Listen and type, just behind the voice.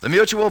The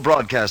Mutual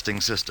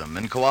Broadcasting System,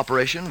 in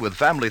cooperation with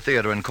Family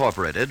Theater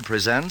Incorporated,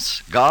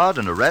 presents God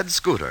in a Red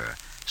Scooter,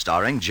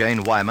 starring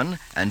Jane Wyman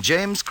and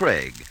James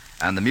Craig,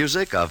 and the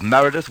music of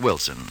Meredith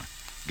Wilson.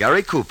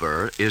 Gary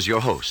Cooper is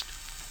your host.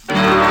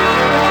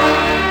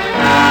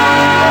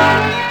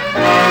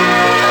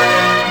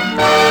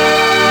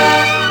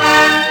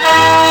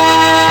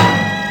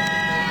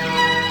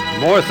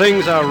 More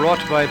things are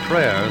wrought by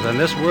prayer than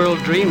this world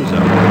dreams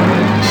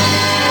of.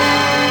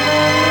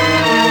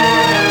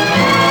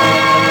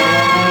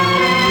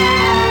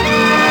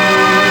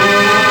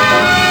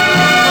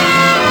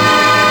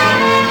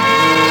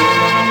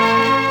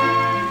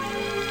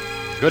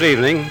 Good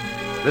evening.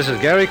 This is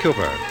Gary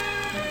Cooper.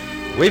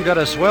 We've got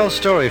a swell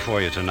story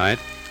for you tonight,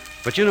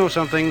 but you know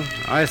something?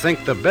 I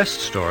think the best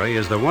story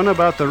is the one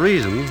about the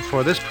reason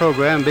for this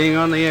program being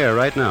on the air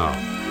right now.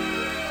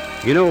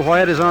 You know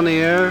why it is on the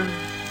air?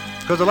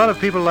 Because a lot of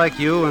people like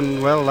you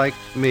and, well, like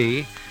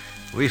me,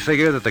 we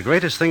figure that the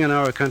greatest thing in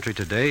our country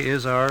today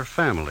is our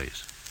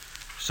families.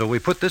 So we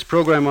put this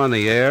program on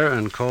the air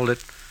and called it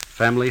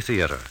Family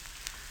Theater.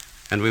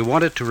 And we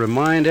wanted to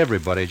remind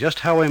everybody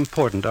just how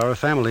important our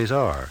families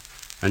are,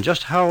 and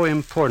just how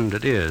important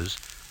it is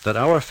that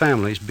our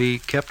families be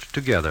kept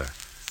together.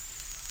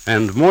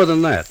 And more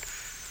than that,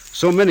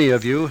 so many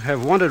of you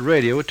have wanted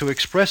radio to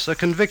express a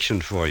conviction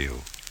for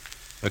you,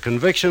 a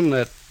conviction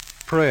that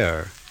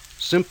prayer,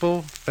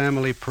 simple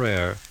family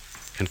prayer,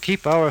 can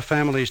keep our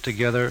families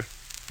together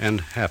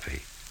and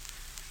happy.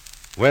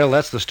 Well,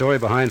 that's the story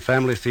behind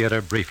Family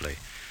Theater briefly.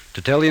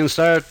 To tell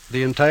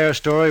the entire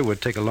story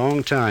would take a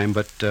long time,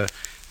 but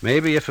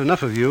maybe if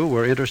enough of you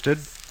were interested,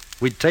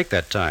 we'd take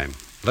that time.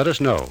 Let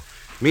us know.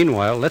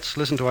 Meanwhile, let's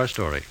listen to our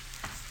story.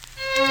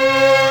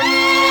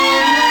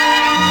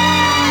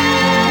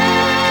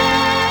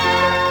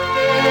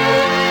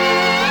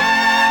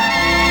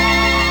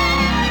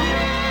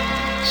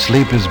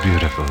 Sleep is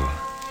beautiful.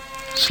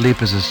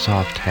 Sleep is a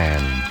soft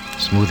hand,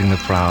 smoothing the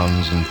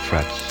frowns and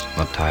frets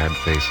on the tired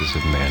faces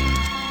of men.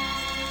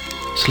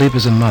 Sleep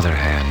is a mother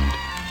hand,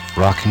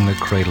 rocking the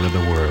cradle of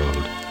the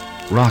world,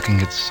 rocking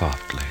it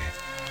softly,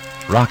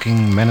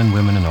 rocking men and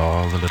women and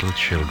all the little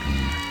children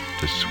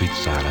to sweet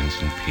silence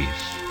and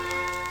peace.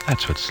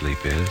 That's what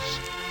sleep is.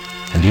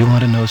 And do you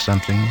want to know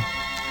something?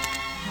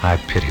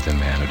 I pity the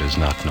man who does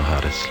not know how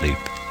to sleep.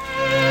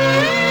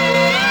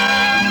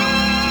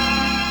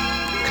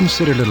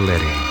 Consider little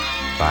Eddie,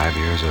 5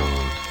 years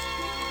old.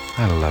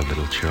 I love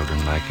little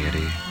children like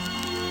Eddie.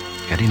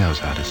 Eddie knows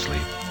how to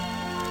sleep.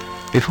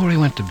 Before he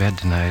went to bed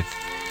tonight,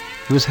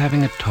 he was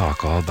having a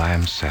talk all by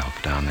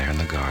himself down there in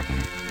the garden.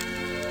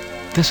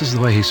 This is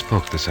the way he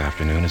spoke this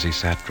afternoon as he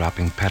sat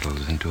dropping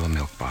petals into a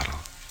milk bottle.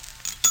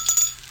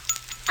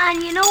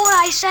 And you know what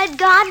I said,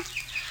 God?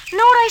 You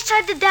know what I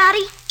said to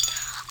Daddy?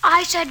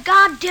 I said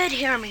God did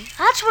hear me.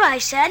 That's what I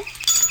said.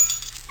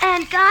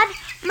 And God,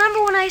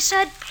 remember when I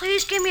said,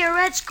 please give me a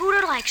red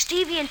scooter like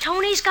Stevie and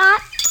Tony's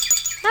got?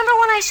 Remember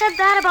when I said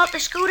that about the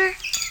scooter?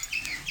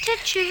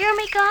 Didn't you hear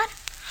me, God?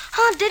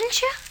 Huh, didn't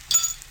you?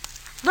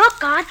 Look,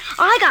 God,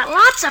 I got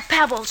lots of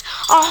pebbles.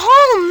 A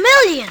whole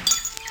million.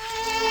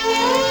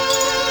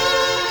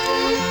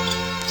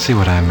 See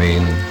what I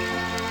mean?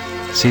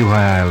 See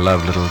why I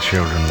love little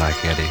children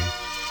like Eddie?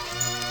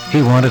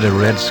 He wanted a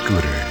red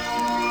scooter.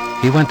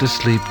 He went to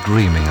sleep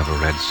dreaming of a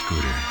red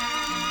scooter.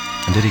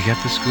 And did he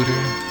get the scooter?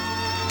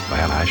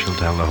 Well, I shall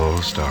tell the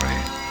whole story.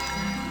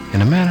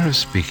 In a manner of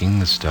speaking,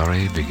 the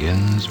story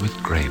begins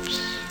with grapes.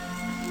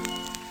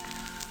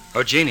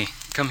 Oh, Jeannie,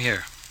 come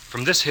here.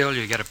 From this hill,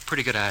 you get a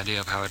pretty good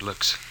idea of how it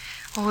looks.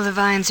 Oh, the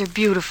vines are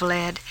beautiful,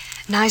 Ed.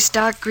 Nice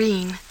dark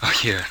green. Oh,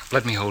 here,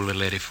 let me hold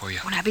little Eddie for you.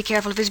 Oh, now be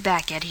careful of his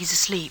back, Ed. He's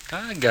asleep.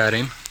 I got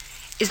him.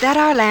 Is that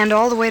our land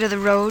all the way to the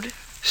road?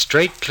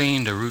 Straight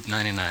clean to Route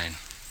 99.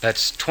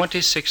 That's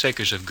 26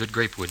 acres of good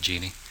grapewood,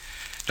 Jeannie.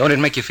 Don't it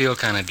make you feel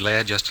kind of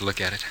glad just to look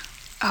at it?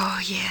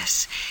 Oh,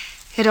 yes.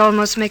 It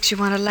almost makes you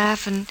want to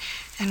laugh and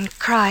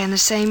cry in the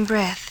same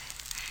breath.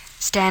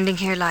 Standing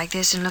here like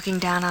this and looking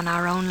down on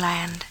our own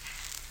land.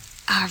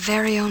 Our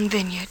very own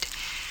vineyard.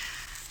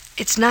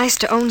 It's nice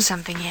to own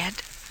something,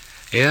 Ed.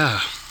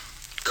 Yeah.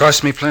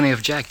 Cost me plenty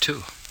of jack,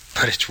 too.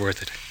 But it's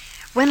worth it.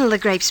 When'll the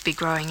grapes be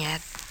growing,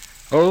 Ed?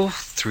 Oh,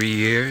 3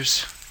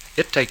 years.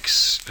 It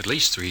takes at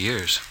least 3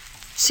 years.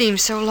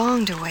 Seems so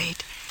long to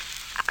wait.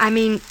 I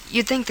mean,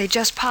 you'd think they'd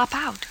just pop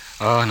out.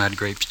 Oh, not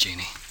grapes,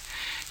 Jeannie.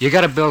 You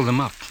gotta build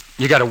them up.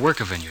 You gotta work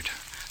a vineyard.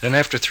 Then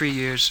after 3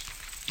 years,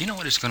 you know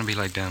what it's gonna be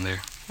like down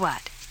there?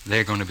 What?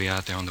 They're gonna be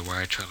out there on the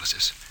wire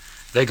trellises.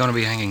 They're gonna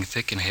be hanging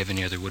thick and heavy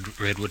near the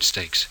redwood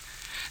stakes.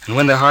 And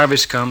when the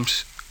harvest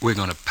comes, we're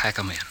gonna pack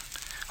 'em in.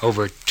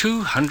 Over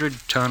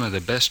 200 ton of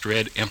the best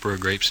red emperor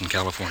grapes in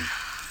California.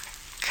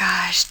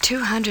 Gosh,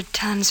 200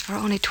 tons for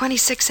only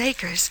 26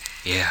 acres.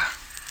 Yeah.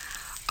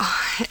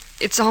 Oh,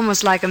 it's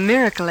almost like a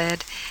miracle,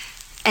 Ed.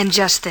 And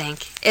just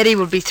think, Eddie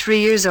will be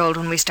 3 years old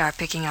when we start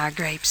picking our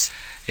grapes.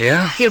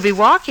 Yeah? He'll be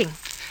walking.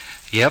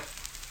 Yep.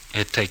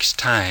 It takes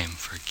time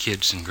for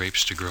kids and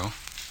grapes to grow.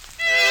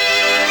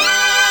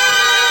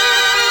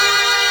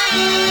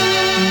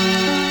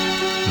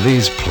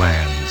 These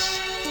plans,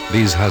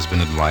 These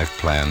husband and wife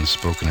plans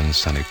spoken in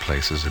sunny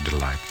places are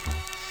delightful,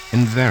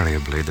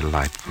 invariably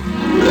delightful.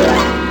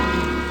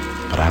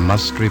 But I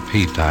must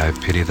repeat, I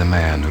pity the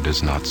man who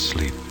does not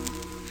sleep.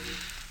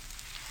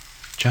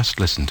 Just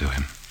listen to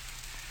him.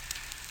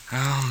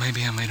 Oh,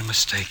 maybe I made a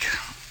mistake.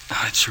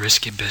 Oh, it's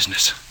risky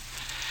business.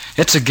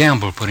 It's a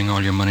gamble putting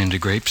all your money into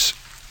grapes.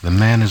 The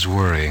man is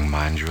worrying,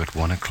 mind you, at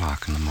 1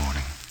 o'clock in the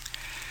morning.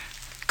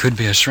 Could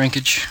be a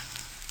shrinkage.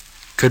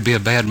 Could be a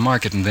bad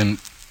market, and then...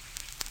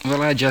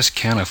 Well, I just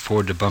can't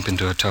afford to bump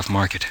into a tough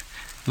market.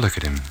 Look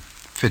at him,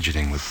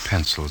 fidgeting with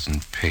pencils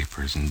and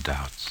papers and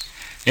doubts.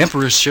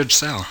 Emperors should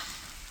sell.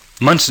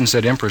 Munson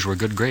said emperors were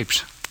good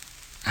grapes.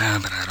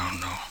 But I don't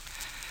know.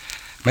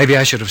 Maybe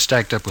I should have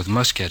stacked up with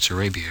Muscats or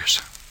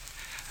Rabiers.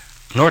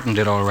 Norton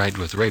did all right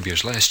with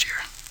Rabiers last year.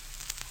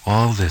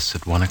 All this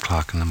at 1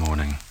 o'clock in the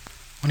morning,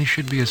 when he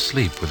should be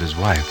asleep with his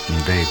wife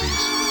and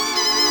babies.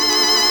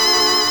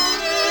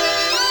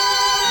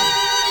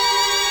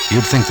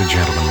 You'd think the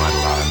gentleman might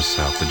allow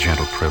himself the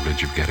gentle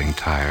privilege of getting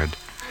tired.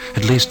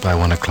 At least by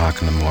 1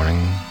 o'clock in the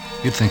morning,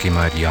 you'd think he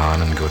might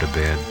yawn and go to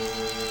bed.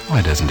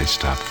 Why doesn't he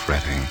stop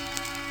fretting?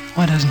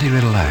 Why doesn't he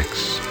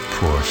relax?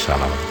 Poor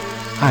fellow.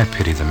 I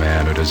pity the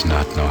man who does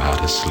not know how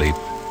to sleep.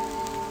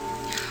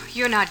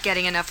 You're not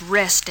getting enough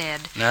rest,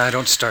 Ed. Now,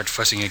 don't start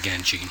fussing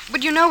again, Jean.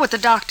 But you know what the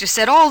doctor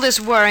said. All this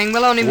worrying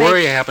will only make...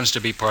 Worry happens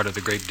to be part of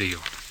the great deal.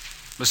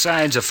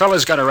 Besides, a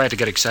fella's got a right to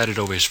get excited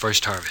over his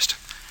first harvest.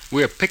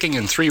 We're picking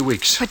in 3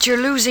 weeks. But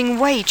you're losing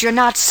weight. You're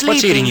not sleeping.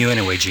 What's eating you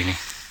anyway, Jeannie?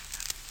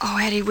 Oh,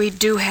 Eddie, we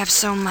do have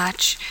so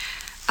much.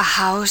 A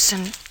house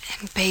and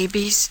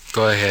babies.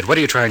 Go ahead. What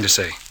are you trying to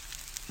say?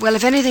 Well,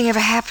 if anything ever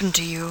happened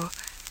to you...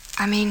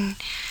 I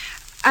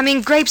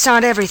mean, grapes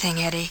aren't everything,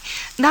 Eddie.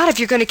 Not if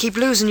you're going to keep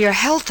losing your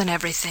health and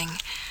everything.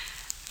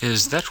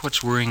 Is that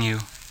what's worrying you?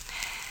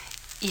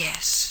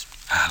 Yes.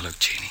 Look,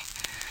 Jeannie.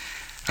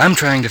 I'm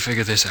trying to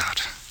figure this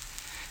out.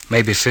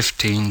 Maybe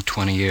 15,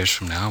 20 years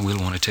from now, we'll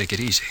want to take it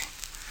easy.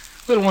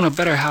 We'll want a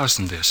better house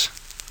than this.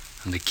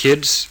 And the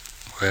kids,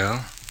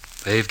 well,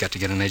 they've got to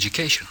get an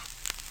education.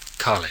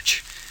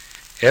 College.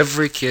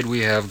 Every kid we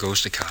have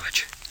goes to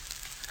college.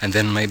 And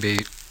then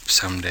maybe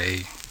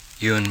someday,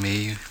 you and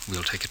me,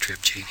 we'll take a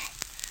trip, Jeannie.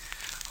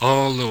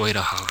 All the way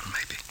to Holland,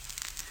 maybe.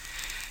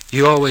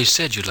 You always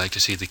said you'd like to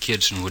see the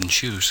kids in wooden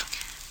shoes.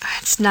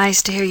 It's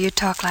nice to hear you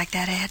talk like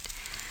that, Ed.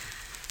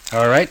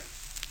 All right.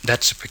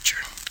 That's the picture.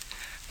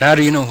 Now,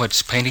 do you know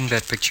what's painting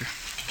that picture?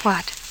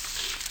 What?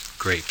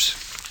 Grapes.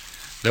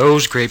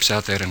 Those grapes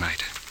out there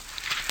tonight.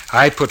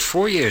 I put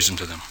 4 years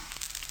into them.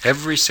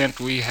 Every cent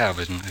we have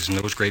is in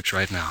those grapes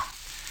right now.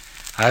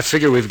 I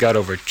figure we've got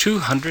over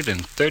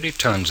 230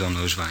 tons on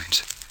those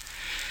vines.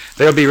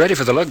 They'll be ready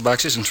for the lug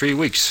boxes in 3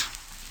 weeks.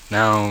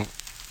 Now,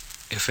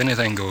 if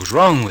anything goes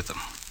wrong with them,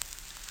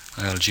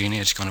 well, Jeannie,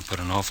 it's going to put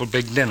an awful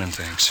big dent in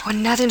things. Well,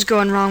 nothing's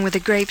going wrong with the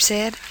grapes,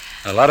 Ed.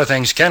 A lot of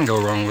things can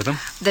go wrong with them.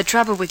 The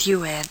trouble with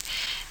you, Ed,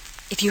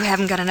 if you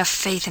haven't got enough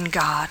faith in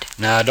God.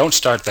 Now, don't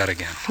start that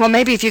again. Well,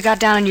 maybe if you got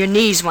down on your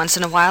knees once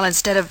in a while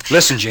instead of...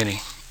 Listen,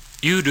 Jeannie,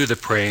 you do the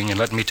praying and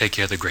let me take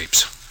care of the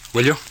grapes.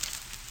 Will you?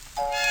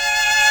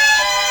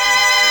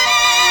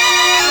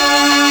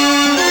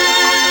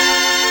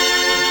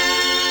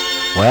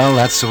 Well,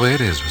 that's the way it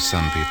is with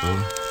some people.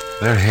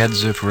 Their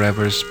heads are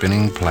forever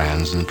spinning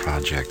plans and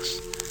projects.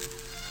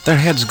 Their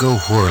heads go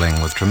whirling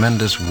with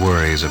tremendous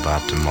worries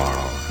about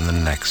tomorrow and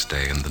the next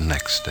day and the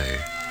next day.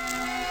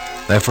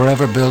 They're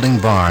forever building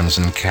barns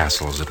and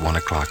castles at 1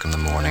 o'clock in the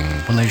morning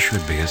when they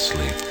should be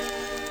asleep.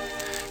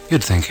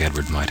 You'd think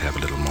Edward might have a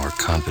little more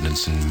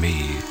confidence in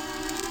me.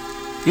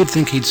 You'd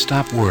think he'd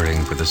stop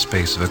worrying for the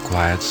space of a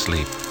quiet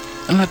sleep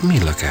and let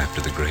me look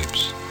after the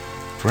grapes.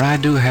 For I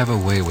do have a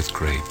way with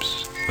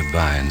grapes, with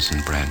vines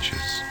and branches.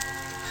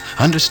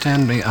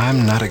 Understand me,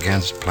 I'm not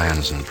against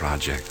plans and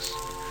projects.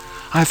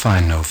 I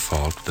find no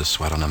fault with the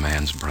sweat on a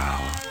man's brow.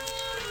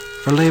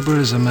 For labor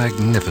is a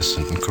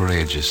magnificent and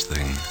courageous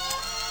thing.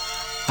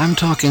 I'm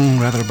talking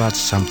rather about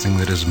something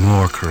that is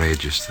more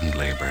courageous than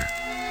labor.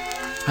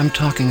 I'm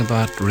talking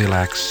about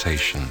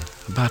relaxation,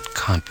 about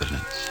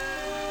confidence,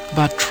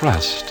 about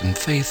trust and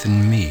faith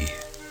in me.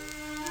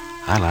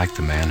 I like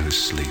the man who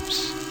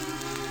sleeps.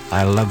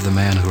 I love the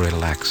man who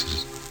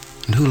relaxes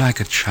and who, like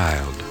a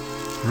child,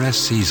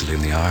 rests easily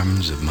in the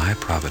arms of my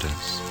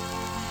providence.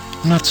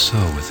 Not so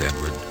with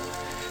Edward.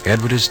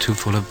 Edward is too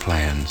full of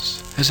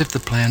plans, as if the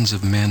plans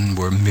of men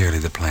were merely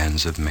the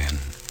plans of men.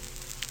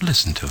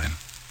 Listen to him.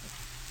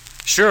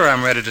 Sure,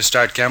 I'm ready to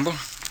start, Campbell.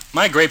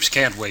 My grapes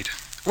can't wait.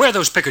 Where are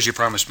those pickers you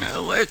promised me?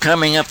 We're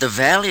coming up the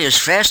valley as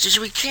fast as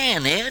we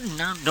can, Ed.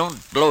 Now,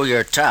 don't blow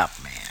your top,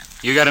 man.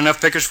 You got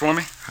enough pickers for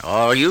me?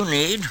 All you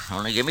need.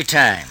 Only give me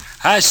time.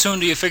 How soon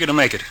do you figure to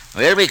make it?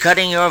 We'll be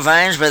cutting your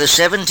vines by the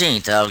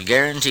 17th, I'll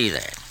guarantee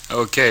that.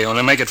 Okay,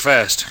 only make it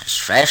fast. As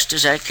fast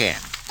as I can.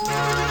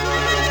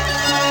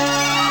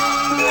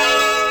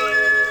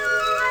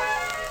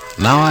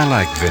 Now I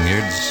like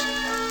vineyards.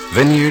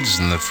 Vineyards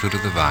and the fruit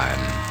of the vine.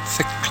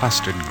 Thick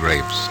clustered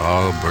grapes,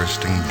 all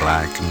bursting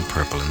black and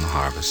purple in the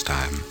harvest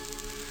time.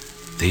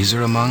 These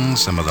are among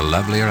some of the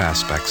lovelier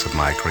aspects of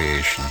my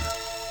creation.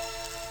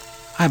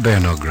 I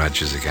bear no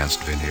grudges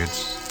against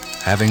vineyards,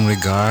 having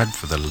regard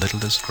for the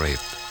littlest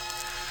grape.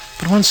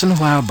 But once in a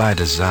while, by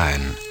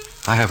design,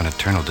 I have an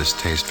eternal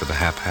distaste for the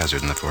haphazard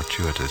and the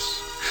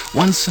fortuitous.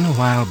 Once in a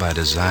while, by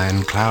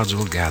design, clouds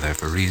will gather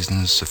for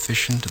reasons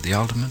sufficient to the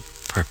ultimate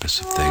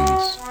purpose of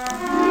things.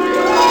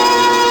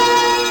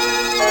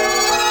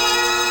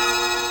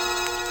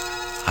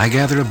 I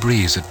gather a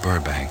breeze at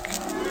Burbank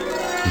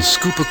and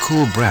scoop a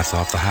cool breath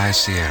off the high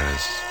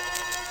Sierras.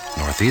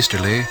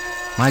 Northeasterly,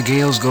 my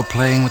gales go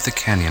playing with the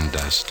canyon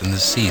dust and the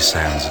sea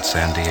sands at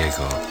San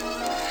Diego.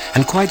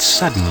 And quite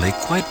suddenly,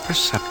 quite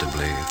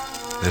perceptibly,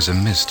 there's a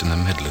mist in the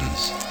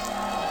Midlands,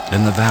 and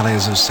in the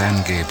valleys of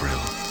San Gabriel,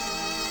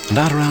 and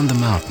out around the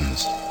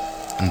mountains,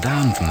 and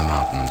down from the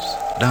mountains,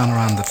 down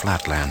around the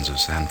flatlands of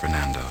San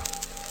Fernando.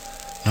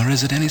 Nor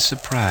is it any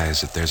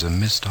surprise that there's a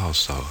mist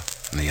also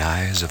in the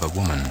eyes of a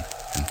woman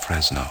in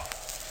Fresno.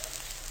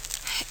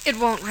 It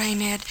won't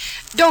rain, Ed.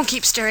 Don't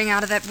keep staring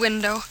out of that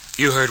window.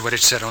 You heard what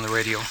it said on the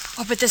radio.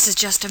 Oh, but this is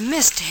just a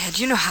mist, Ed.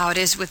 You know how it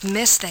is with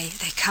mist. They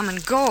come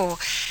and go.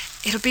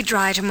 It'll be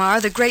dry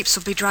tomorrow. The grapes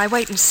will be dry.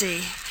 Wait and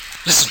see.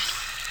 Listen.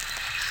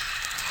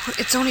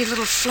 It's only a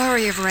little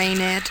flurry of rain,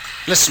 Ed.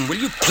 Listen, will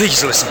you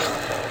please listen?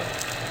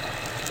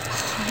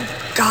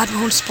 Oh, God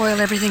won't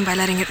spoil everything by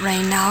letting it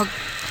rain now.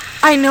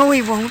 I know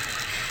he won't.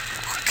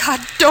 Oh, God,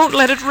 don't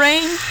let it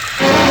rain.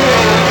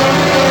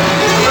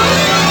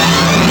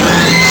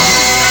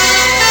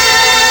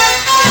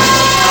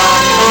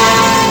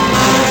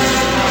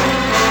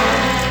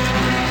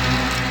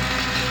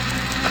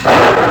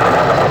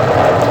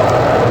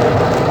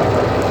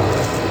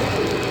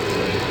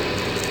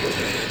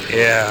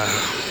 Yeah.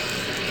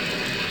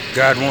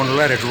 God won't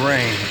let it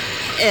rain.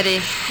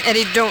 Eddie,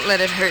 don't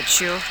let it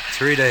hurt you.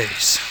 3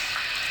 days.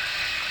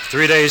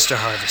 3 days to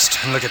harvest.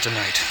 And look at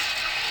tonight.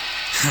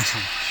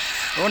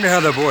 I wonder how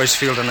the boys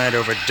feel tonight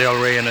over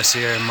Del Rey and the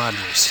Sierra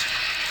Madres.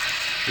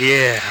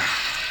 Yeah.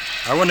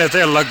 I wonder if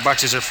their lug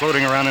boxes are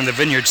floating around in the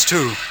vineyards,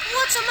 too.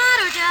 What's the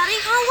matter,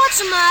 Daddy? Huh? What's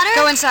the matter?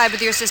 Go inside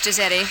with your sisters,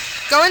 Eddie.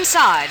 Go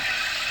inside.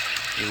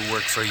 You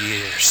work for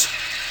years.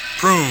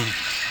 Prune.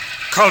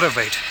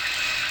 Cultivate.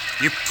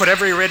 You put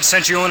every red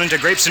cent you own into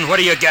grapes, and what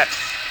do you get?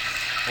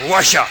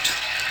 Washout.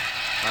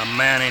 A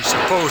man ain't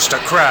supposed to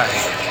cry.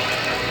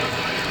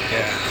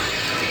 Yeah.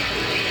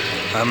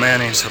 A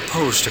man ain't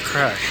supposed to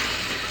cry.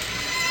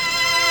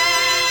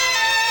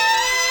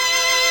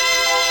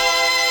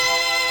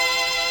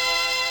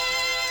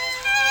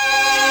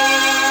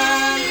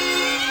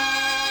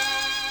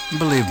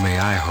 Believe me,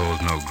 I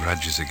hold no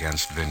grudges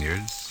against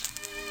vineyards.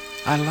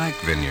 I like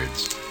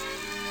vineyards.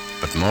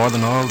 But more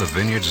than all the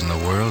vineyards in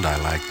the world, I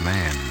like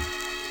man.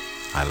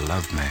 I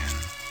love man.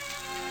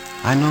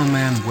 I know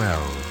man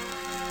well,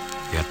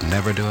 yet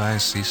never do I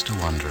cease to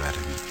wonder at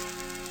him.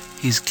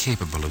 He's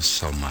capable of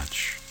so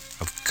much,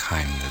 of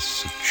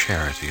kindness, of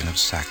charity, and of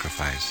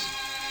sacrifice.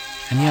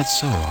 And yet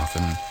so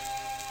often,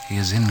 he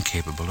is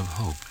incapable of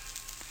hope.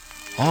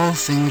 All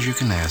things you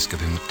can ask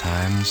of him at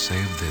times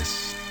save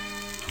this: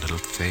 a little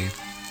faith,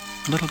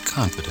 a little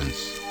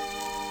confidence.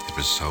 It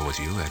was so with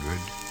you,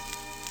 Edward.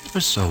 It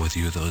was so with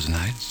you those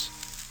nights.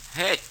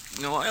 Heck,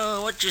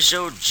 what you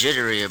so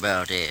jittery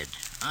about, Ed?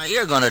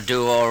 You're going to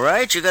do all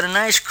right. You got a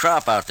nice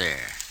crop out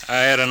there. I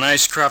had a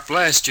nice crop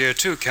last year,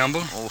 too,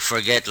 Campbell. Oh,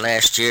 forget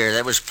last year.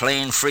 That was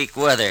plain freak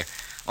weather.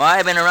 Well,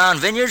 I've been around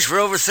vineyards for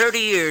over 30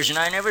 years, and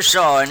I never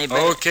saw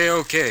anybody...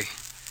 Okay.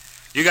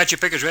 You got your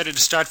pickers ready to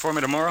start for me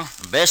tomorrow?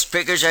 Best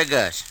pickers I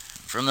got.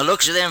 From the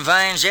looks of them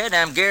vines, Ed,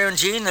 I'm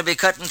guaranteeing they'll be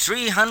cutting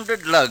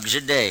 300 lugs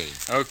a day.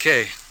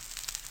 Okay.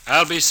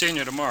 I'll be seeing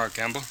you tomorrow,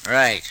 Campbell.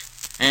 Right.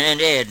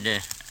 And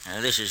Ed,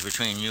 this is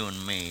between you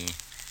and me.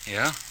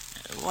 Yeah?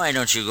 Why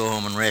don't you go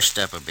home and rest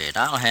up a bit?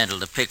 I'll handle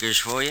the pickers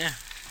for you.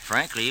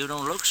 Frankly, you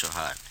don't look so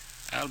hot.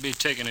 I'll be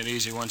taking it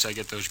easy once I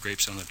get those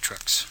grapes on the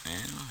trucks.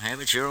 Well,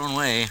 have it your own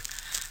way.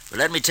 But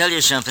let me tell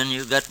you something.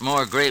 You got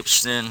more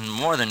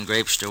than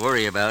grapes to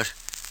worry about.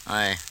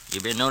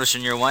 You been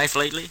noticing your wife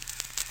lately?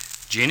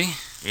 Jeannie?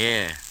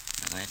 Yeah.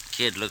 That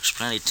kid looks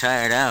plenty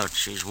tired out.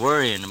 She's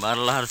worrying about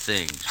a lot of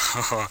things.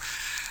 Oh,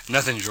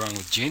 nothing's wrong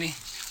with Jeannie.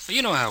 Well,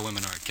 you know how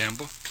women are,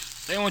 Campbell.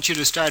 They want you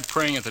to start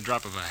praying at the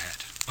drop of a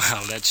hat.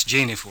 Well, that's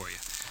Jeannie for you.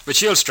 But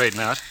she'll straighten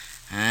out.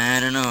 I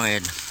don't know,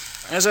 Ed.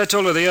 As I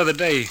told her the other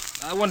day,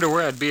 I wonder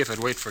where I'd be if I'd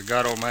wait for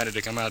God Almighty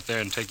to come out there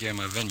and take care of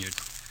my vineyard.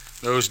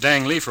 Those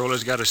dang leaf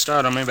rollers got a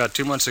start on me about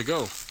 2 months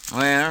ago.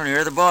 Well,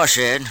 you're the boss,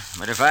 Ed.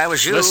 But if I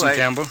was you, Listen,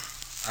 Campbell,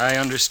 I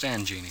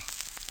understand, Jeannie.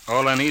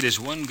 All I need is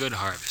one good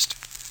harvest.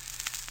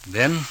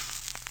 Then,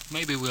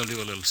 maybe we'll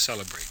do a little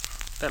celebrate.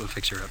 That'll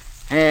fix her up.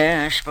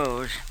 Yeah, I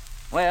suppose.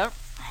 Well,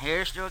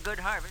 here's to a good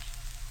harvest.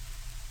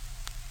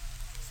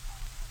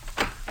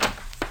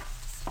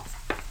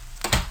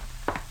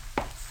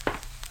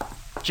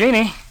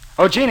 Jeannie?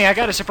 Oh, Jeannie, I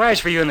got a surprise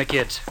for you and the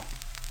kids.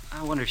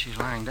 I wonder if she's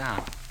lying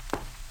down.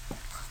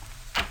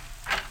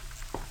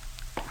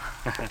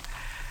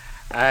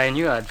 I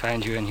knew I'd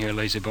find you in here,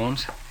 lazy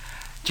bones.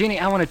 Jeannie,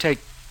 I want to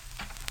take...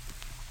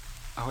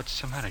 Oh, what's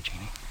the matter,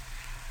 Jeannie?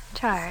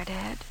 Tired,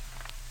 Ed.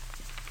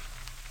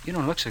 You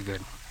don't look so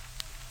good.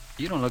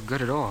 You don't look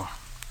good at all.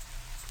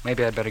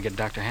 Maybe I'd better get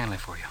Dr. Hanley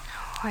for you.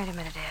 Wait a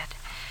minute, Ed.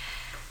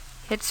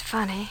 It's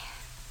funny.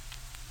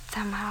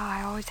 Somehow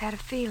I always had a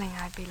feeling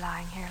I'd be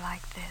lying here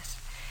like this,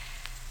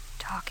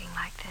 talking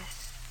like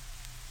this,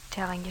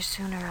 telling you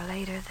sooner or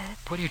later that...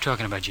 What are you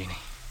talking about, Jeannie?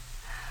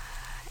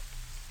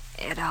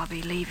 Ed, I'll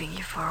be leaving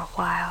you for a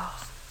while.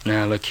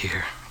 Now, look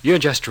here. You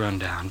just run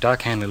down.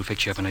 Doc Hanley will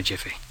fix you up in a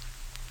jiffy.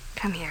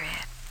 Come here,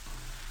 Ed.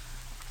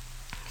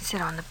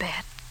 Sit on the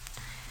bed.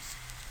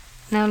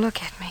 Now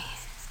look at me.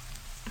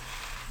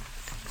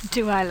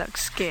 Do I look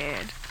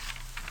scared?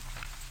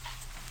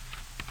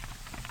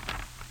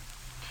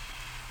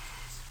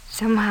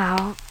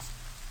 Somehow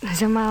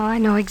I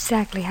know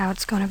exactly how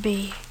it's going to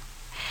be.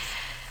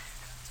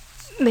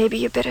 Maybe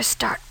you better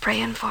start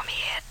praying for me,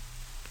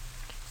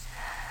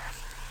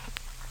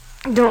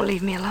 Ed. Don't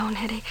leave me alone,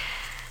 Eddie.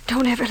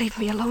 Don't ever leave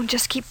me alone.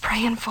 Just keep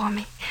praying for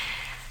me.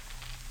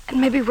 And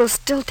maybe we'll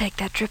still take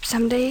that trip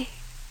someday.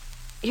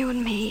 You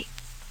and me.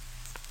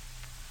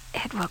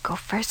 Ed will go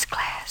first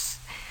class.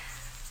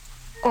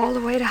 All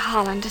the way to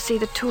Holland to see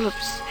the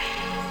tulips.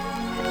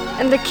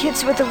 And the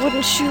kids with the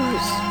wooden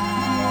shoes.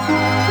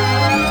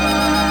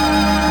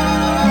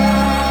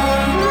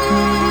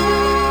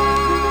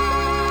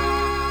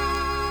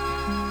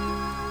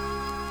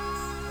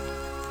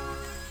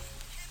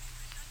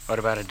 What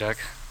about it, Doc?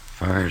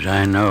 As far as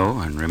I know,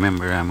 and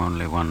remember I'm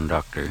only one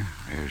doctor,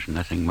 there's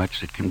nothing much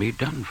that can be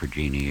done for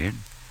Jeannie, Ed.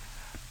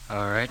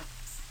 All right.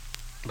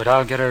 But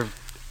I'll get her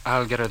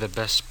the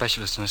best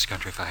specialist in this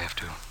country if I have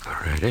to. Go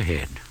right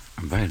ahead.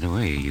 And by the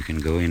way, you can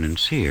go in and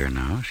see her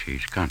now.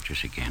 She's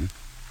conscious again.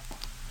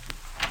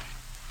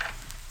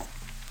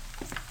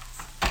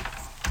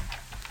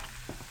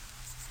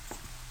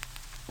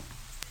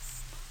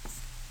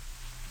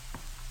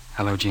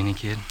 Hello, Jeannie,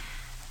 kid.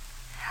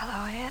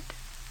 Hello, Ed.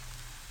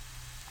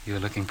 You're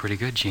looking pretty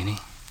good, Jeannie.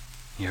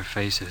 Your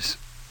face is...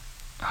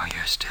 Oh,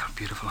 you're still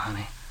beautiful,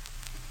 honey.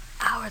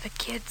 How are the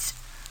kids?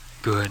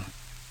 Good.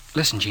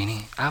 Listen,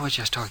 Jeannie, I was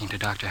just talking to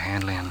Dr.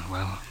 Hanley and,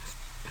 well...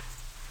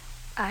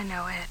 I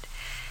know, Ed.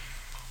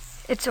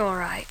 It's all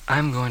right.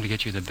 I'm going to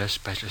get you the best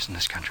specialist in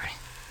this country.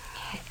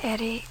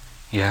 Eddie,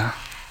 Yeah?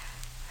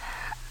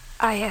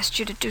 I asked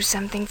you to do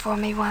something for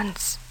me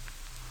once.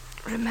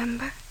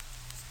 Remember?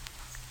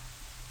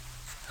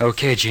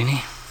 Okay,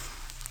 Jeannie.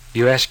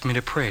 You asked me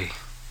to pray.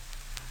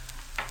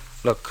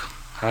 Look,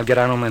 I'll get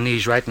out on my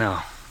knees right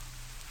now.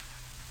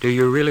 Do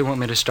you really want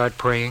me to start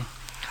praying?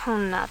 Oh,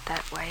 not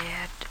that way,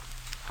 Ed.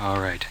 All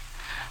right.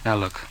 Now,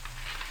 look.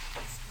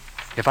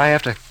 If I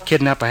have to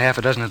kidnap a half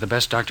a dozen of the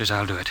best doctors,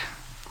 I'll do it.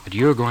 But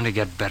you're going to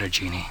get better,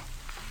 Jeannie.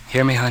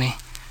 Hear me, honey?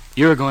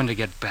 You're going to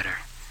get better.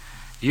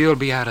 You'll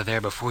be out of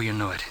there before you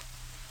know it.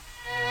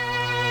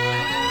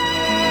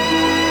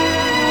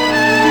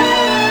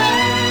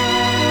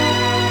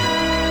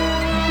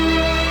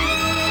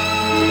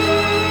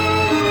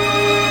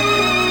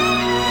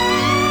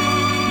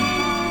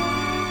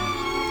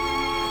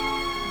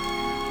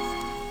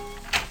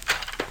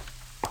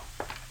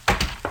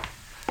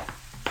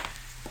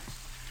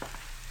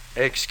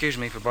 Excuse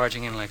me for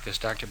barging in like this,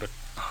 Doctor, but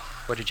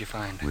what did you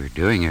find? We're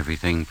doing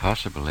everything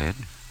possible, Ed.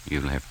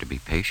 You'll have to be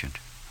patient.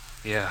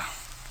 Yeah,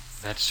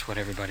 that's what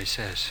everybody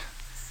says.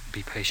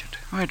 Be patient.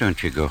 Why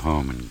don't you go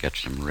home and get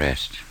some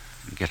rest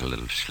and get a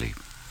little sleep?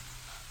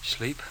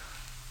 Sleep?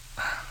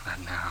 Not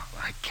now.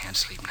 I can't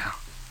sleep now.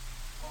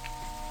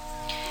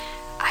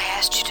 I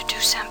asked you to do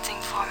something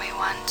for me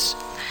once.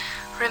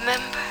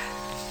 Remember?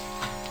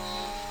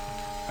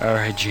 All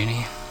right,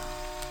 Jeannie.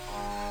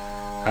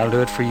 I'll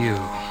do it for you.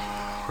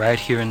 Right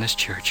here in this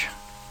church.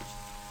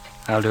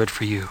 I'll do it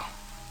for you.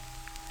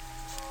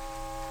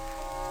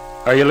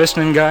 Are you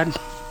listening, God?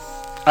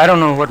 I don't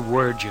know what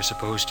word you're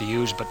supposed to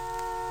use, but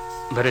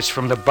it's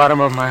from the bottom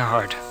of my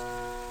heart.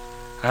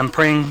 I'm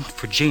praying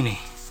for Jeannie,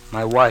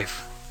 my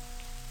wife.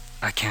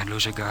 I can't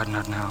lose her, God,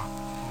 not now.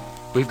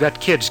 We've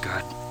got kids,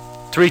 God.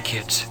 3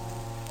 kids.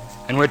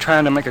 And we're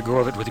trying to make a go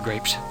of it with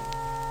grapes.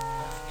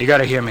 You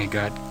gotta hear me,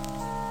 God.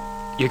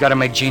 You gotta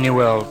make Jeannie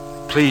well.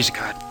 Please,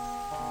 God.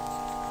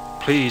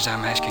 Please,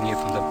 I'm asking you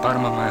from the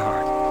bottom of my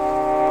heart.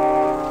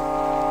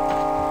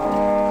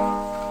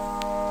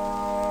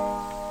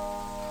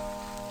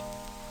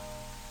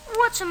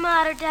 What's the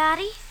matter,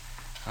 Daddy?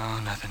 Oh,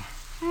 nothing.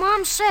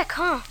 Mom's sick,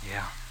 huh?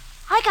 Yeah.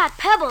 I got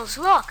pebbles,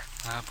 look.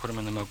 I'll put them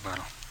in the milk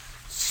bottle.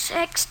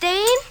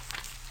 16,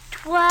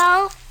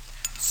 12,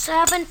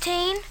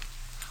 17.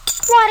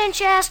 Why didn't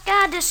you ask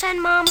God to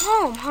send Mom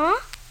home, huh?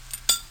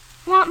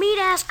 Want me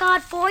to ask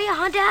God for you,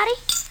 huh, Daddy?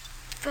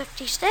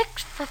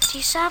 56,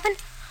 57.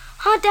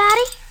 Huh,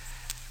 Daddy?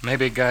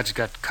 Maybe God's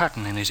got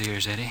cotton in his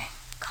ears, Eddie.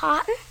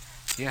 Cotton?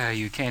 Yeah,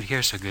 you can't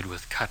hear so good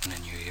with cotton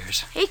in your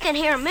ears. He can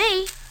hear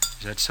me.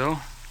 Is that so?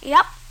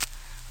 Yep.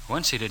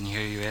 Once he didn't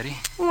hear you, Eddie.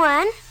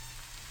 When?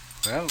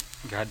 Well,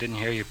 God didn't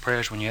hear your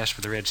prayers when you asked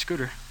for the red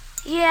scooter.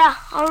 Yeah,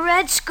 a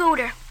red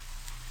scooter.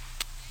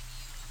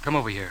 Come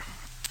over here.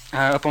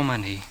 Up on my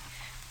knee.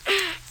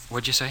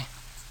 What'd you say?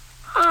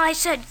 I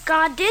said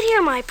God did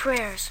hear my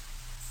prayers.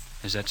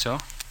 Is that so?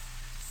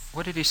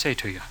 What did he say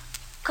to you?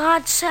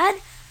 God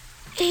said,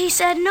 he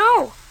said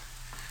no.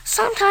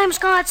 Sometimes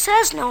God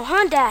says no,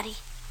 huh, Daddy?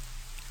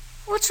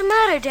 What's the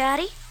matter,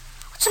 Daddy?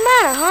 What's the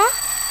matter, huh?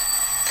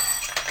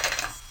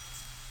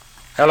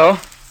 Hello?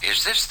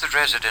 Is this the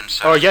residence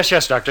of... Oh, yes,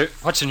 Doctor.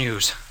 What's the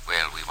news?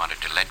 Well, we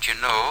wanted to let you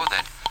know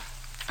that...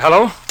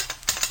 Hello?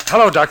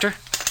 Hello, Doctor.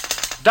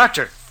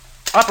 Doctor.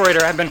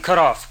 Operator, I've been cut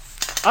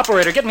off.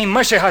 Operator, get me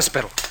Mercy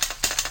Hospital.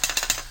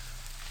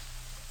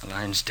 The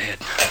line's dead.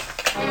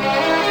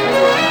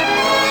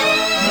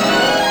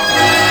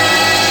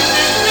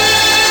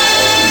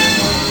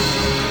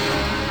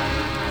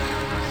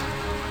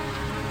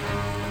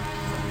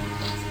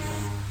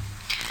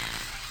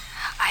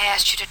 I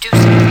asked you to do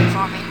something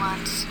for me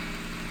once.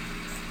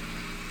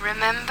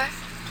 Remember?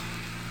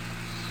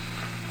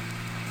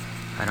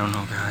 I don't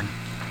know, God.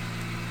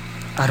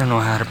 I don't know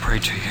how to pray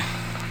to you.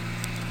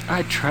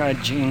 I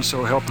tried, Gene,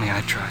 so help me,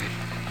 I tried.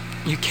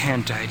 You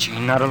can't die,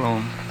 Gene, not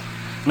alone.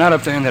 Not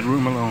up there in that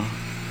room alone.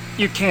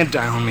 You can't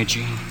die on me,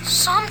 Gene.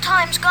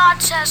 Sometimes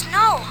God says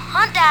no,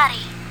 huh,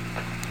 Daddy?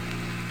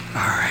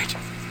 All right.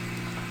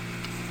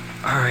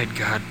 All right,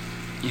 God.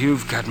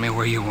 You've got me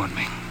where you want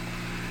me.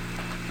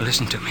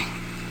 Listen to me.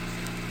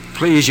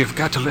 Please, you've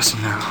got to listen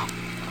now.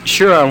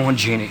 Sure, I want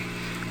Jeannie.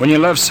 When you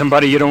love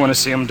somebody, you don't want to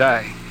see them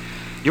die.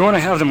 You want to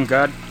have them,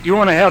 God. You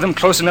want to have them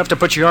close enough to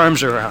put your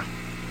arms around.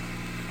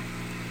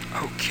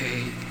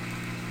 Okay.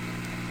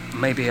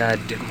 Maybe I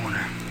did want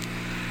her.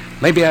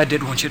 Maybe I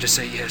did want you to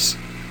say yes.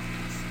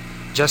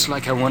 Just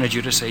like I wanted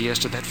you to say yes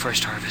to that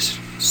first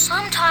harvest.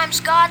 Sometimes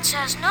God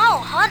says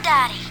no, huh,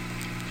 Daddy?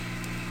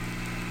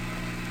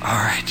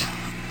 All right.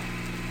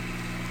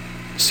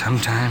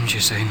 Sometimes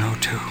you say no,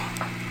 too.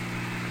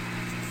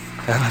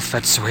 Well, if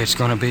that's the way it's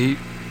going to be,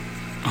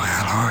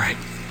 well, all right.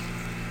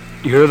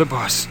 You're the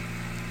boss.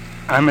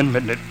 I'm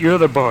admitting it. You're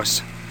the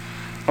boss.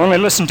 Only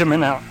listen to me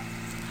now.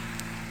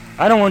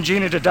 I don't want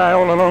Jeannie to die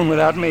all alone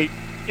without me.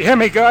 You hear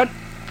me, God?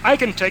 I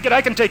can take it.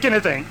 I can take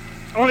anything.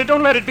 Only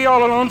don't let it be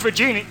all alone for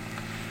Jeannie.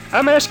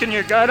 I'm asking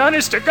you, God.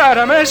 Honest to God,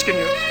 I'm asking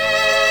you.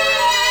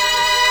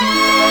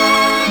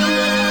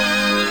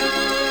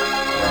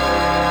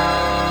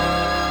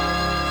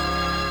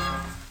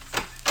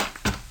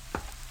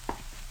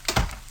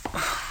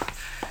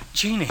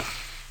 Jeannie.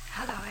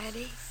 Hello,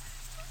 Eddie.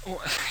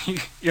 Oh,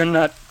 you're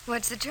not...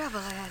 What's the trouble,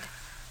 Ed?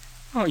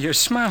 Oh, you're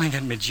smiling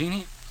at me,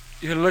 Jeannie.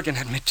 You're looking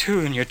at me, too,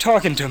 and you're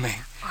talking to me.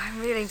 Oh, I'm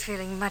really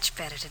feeling much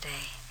better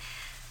today.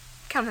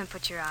 Come and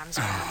put your arms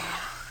around me.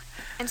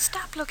 And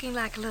stop looking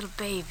like a little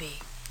baby.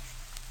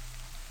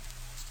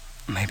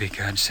 Maybe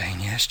God's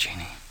saying yes,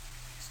 Jeannie.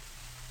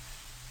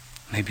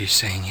 Maybe he's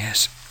saying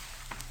yes.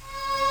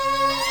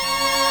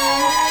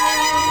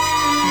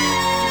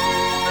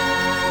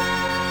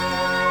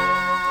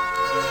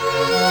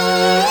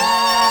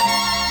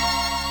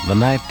 The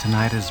night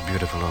tonight is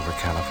beautiful over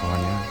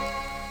California.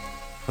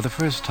 For the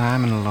first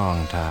time in a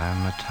long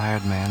time, a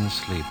tired man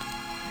sleeps.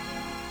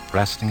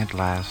 Resting at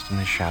last in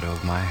the shadow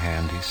of my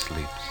hand, he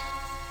sleeps.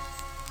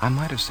 I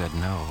might have said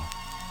no.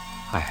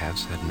 I have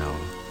said no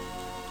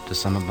to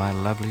some of my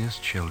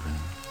loveliest children,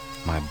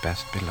 my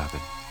best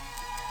beloved.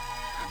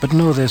 But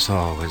know this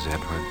always,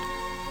 Edward.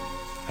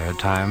 There are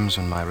times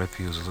when my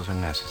refusals are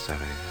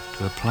necessary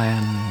to a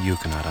plan you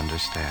cannot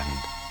understand.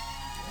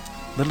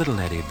 The little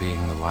Eddie,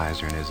 being the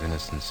wiser in his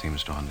innocence,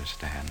 seems to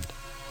understand.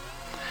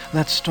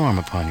 That storm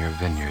upon your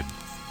vineyard,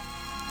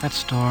 that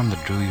storm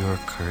that drew your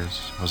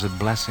curse, was a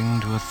blessing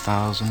to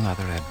 1,000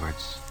 other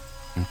Edwards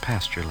in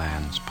pasture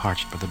lands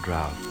parched by the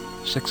drought,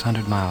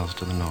 600 miles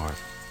to the north.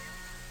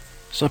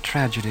 So the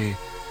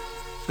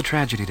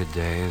tragedy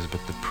today is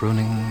but the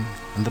pruning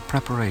and the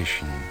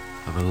preparation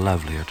of a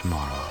lovelier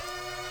tomorrow.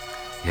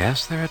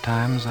 Yes, there are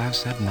times I've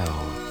said no,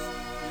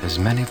 as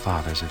many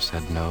fathers have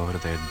said no to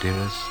their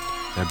dearest,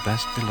 their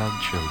best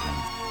beloved children.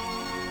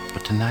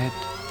 But tonight,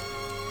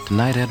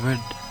 Edward,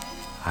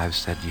 I've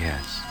said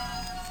yes.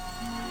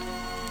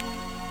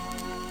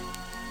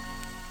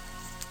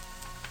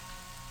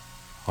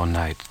 O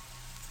night,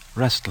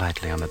 rest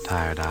lightly on the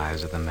tired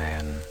eyes of the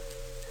man.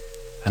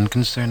 And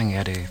concerning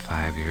Eddie,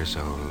 5 years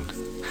old,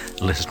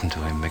 listen to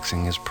him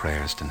mixing his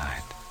prayers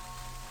tonight.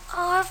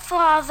 Our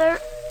Father,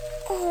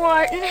 who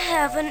art in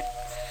heaven,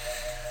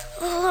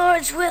 the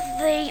Lord's with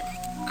thee,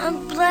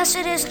 and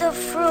blessed is the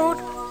fruit,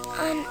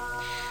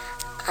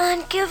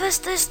 and give us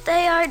this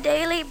day our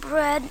daily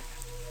bread,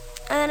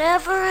 and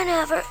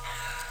ever,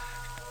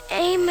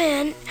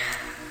 amen.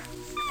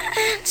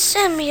 And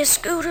send me a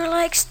scooter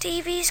like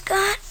Stevie's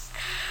got.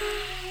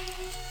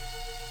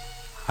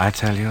 I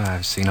tell you,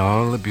 I've seen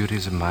all the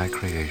beauties of my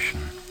creation.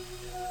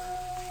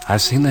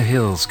 I've seen the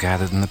hills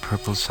gathered in the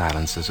purple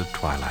silences of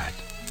twilight.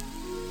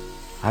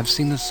 I've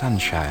seen the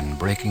sunshine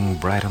breaking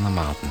bright on the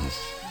mountains.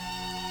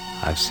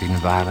 I've seen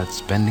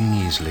violets bending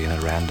easily in a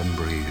random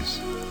breeze,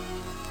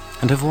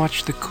 and have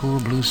watched the cool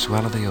blue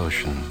swell of the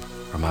ocean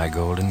where my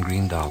golden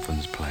green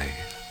dolphins play.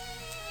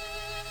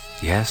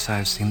 Yes,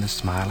 I've seen the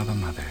smile of a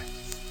mother,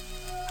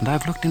 and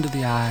I've looked into the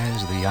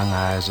young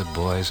eyes of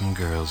boys and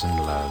girls in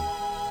love,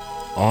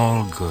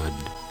 all good,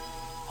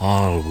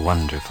 all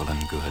wonderful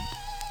and good.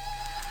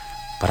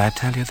 But I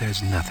tell you,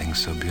 there's nothing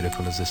so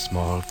beautiful as the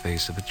small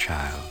face of a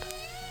child.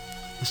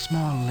 The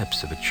small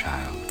lips of a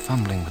child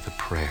fumbling with a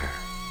prayer,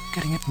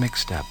 getting it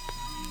mixed up,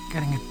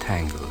 getting it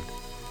tangled,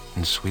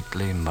 and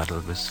sweetly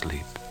muddled with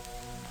sleep.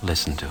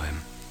 Listen to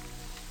him.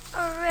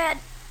 A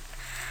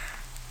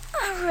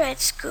red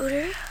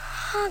scooter.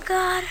 Oh,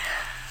 God.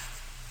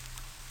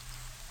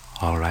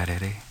 All right,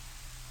 Eddie.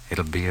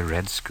 It'll be a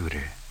red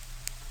scooter.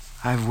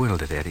 I've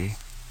willed it, Eddie.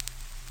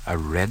 A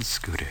red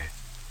scooter.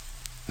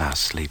 Now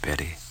sleep,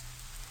 Eddie.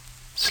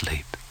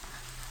 Sleep.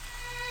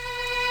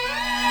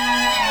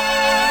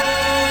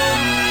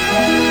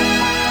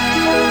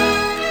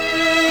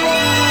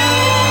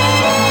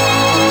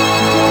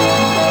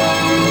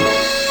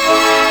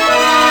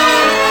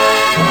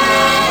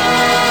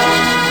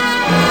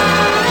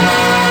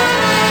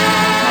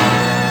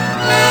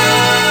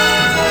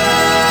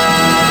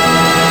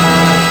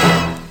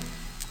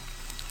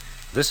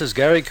 This is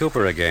Gary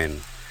Cooper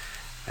again.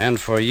 And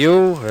for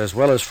you, as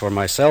well as for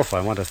myself,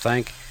 I want to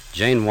thank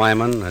Jane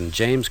Wyman and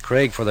James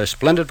Craig for their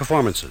splendid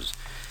performances.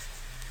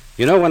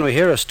 You know, when we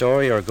hear a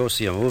story or go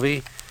see a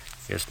movie,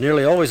 it's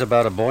nearly always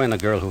about a boy and a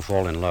girl who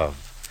fall in love.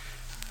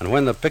 And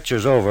when the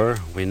picture's over,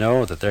 we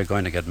know that they're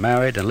going to get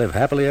married and live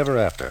happily ever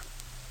after.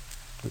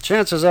 The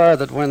chances are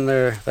that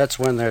that's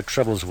when their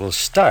troubles will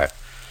start.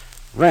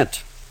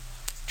 Rent,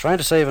 trying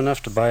to save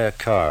enough to buy a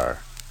car,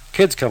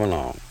 kids come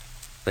along,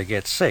 they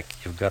get sick,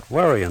 you've got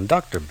worry and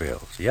doctor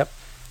bills. Yep,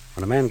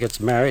 when a man gets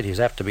married,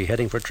 he's apt to be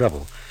heading for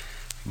trouble.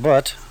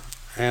 But,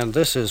 and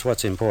this is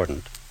what's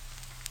important,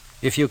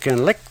 if you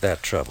can lick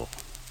that trouble,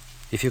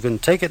 if you can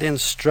take it in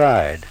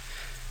stride,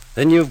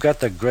 then you've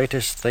got the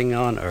greatest thing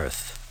on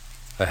earth,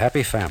 a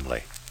happy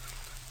family.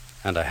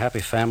 And a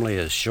happy family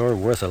is sure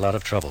worth a lot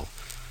of trouble.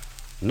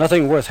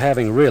 Nothing worth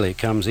having really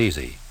comes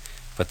easy,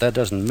 but that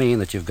doesn't mean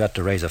that you've got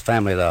to raise a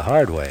family the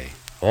hard way,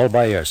 all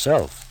by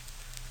yourself.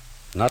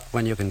 Not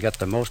when you can get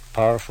the most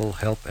powerful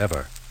help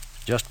ever,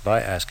 just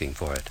by asking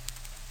for it.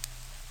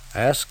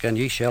 Ask and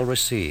ye shall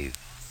receive.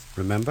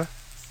 Remember?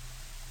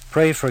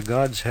 Pray for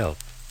God's help.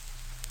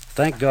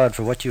 Thank God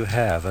for what you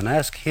have and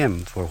ask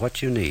Him for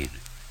what you need.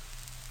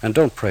 And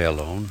don't pray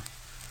alone.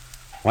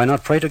 Why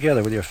not pray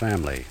together with your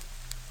family?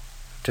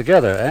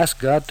 Together, ask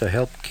God to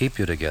help keep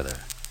you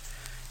together.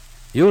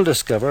 You'll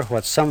discover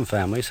what some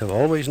families have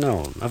always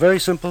known, a very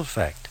simple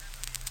fact.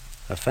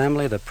 A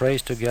family that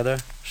prays together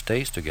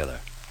stays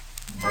together.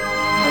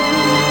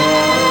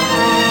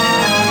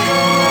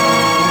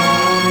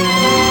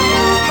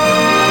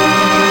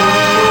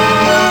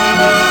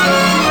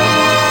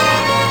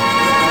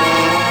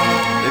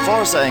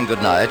 Before saying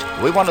goodnight,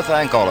 we want to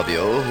thank all of you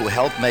who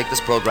helped make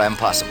this program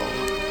possible.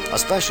 A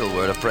special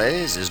word of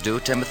praise is due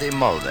Timothy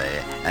Mulvey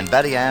and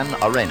Betty Ann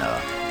Arena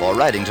for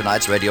writing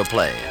tonight's radio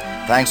play.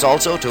 Thanks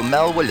also to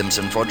Mel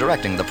Williamson for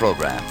directing the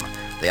program.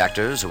 The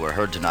actors who were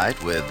heard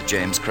tonight with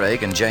James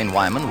Craig and Jane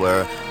Wyman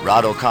were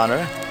Rod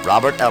O'Connor,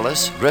 Robert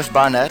Ellis, Griff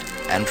Barnett,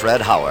 and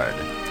Fred Howard.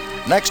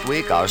 Next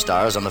week, our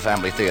stars on the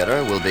Family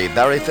Theater will be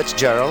Barry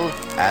Fitzgerald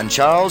and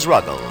Charles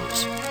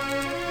Ruggles.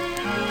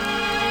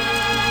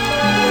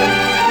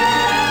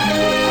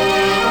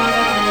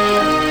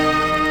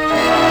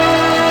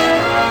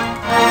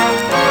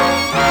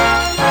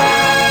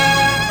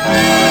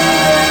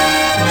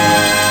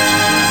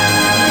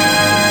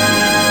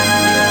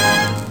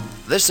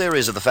 This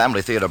series of the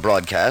Family Theater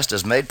broadcast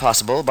is made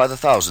possible by the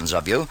thousands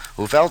of you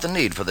who felt the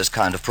need for this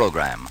kind of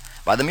program,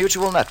 by the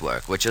Mutual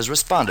Network, which has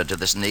responded to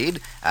this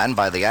need, and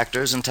by the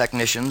actors and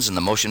technicians in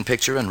the motion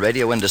picture and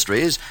radio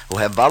industries who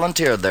have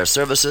volunteered their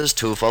services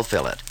to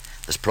fulfill it.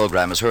 This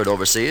program is heard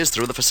overseas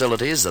through the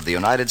facilities of the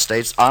United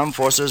States Armed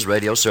Forces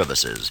Radio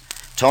Services.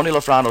 Tony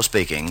Lafrano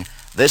speaking.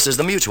 This is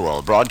the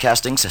Mutual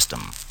Broadcasting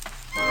System.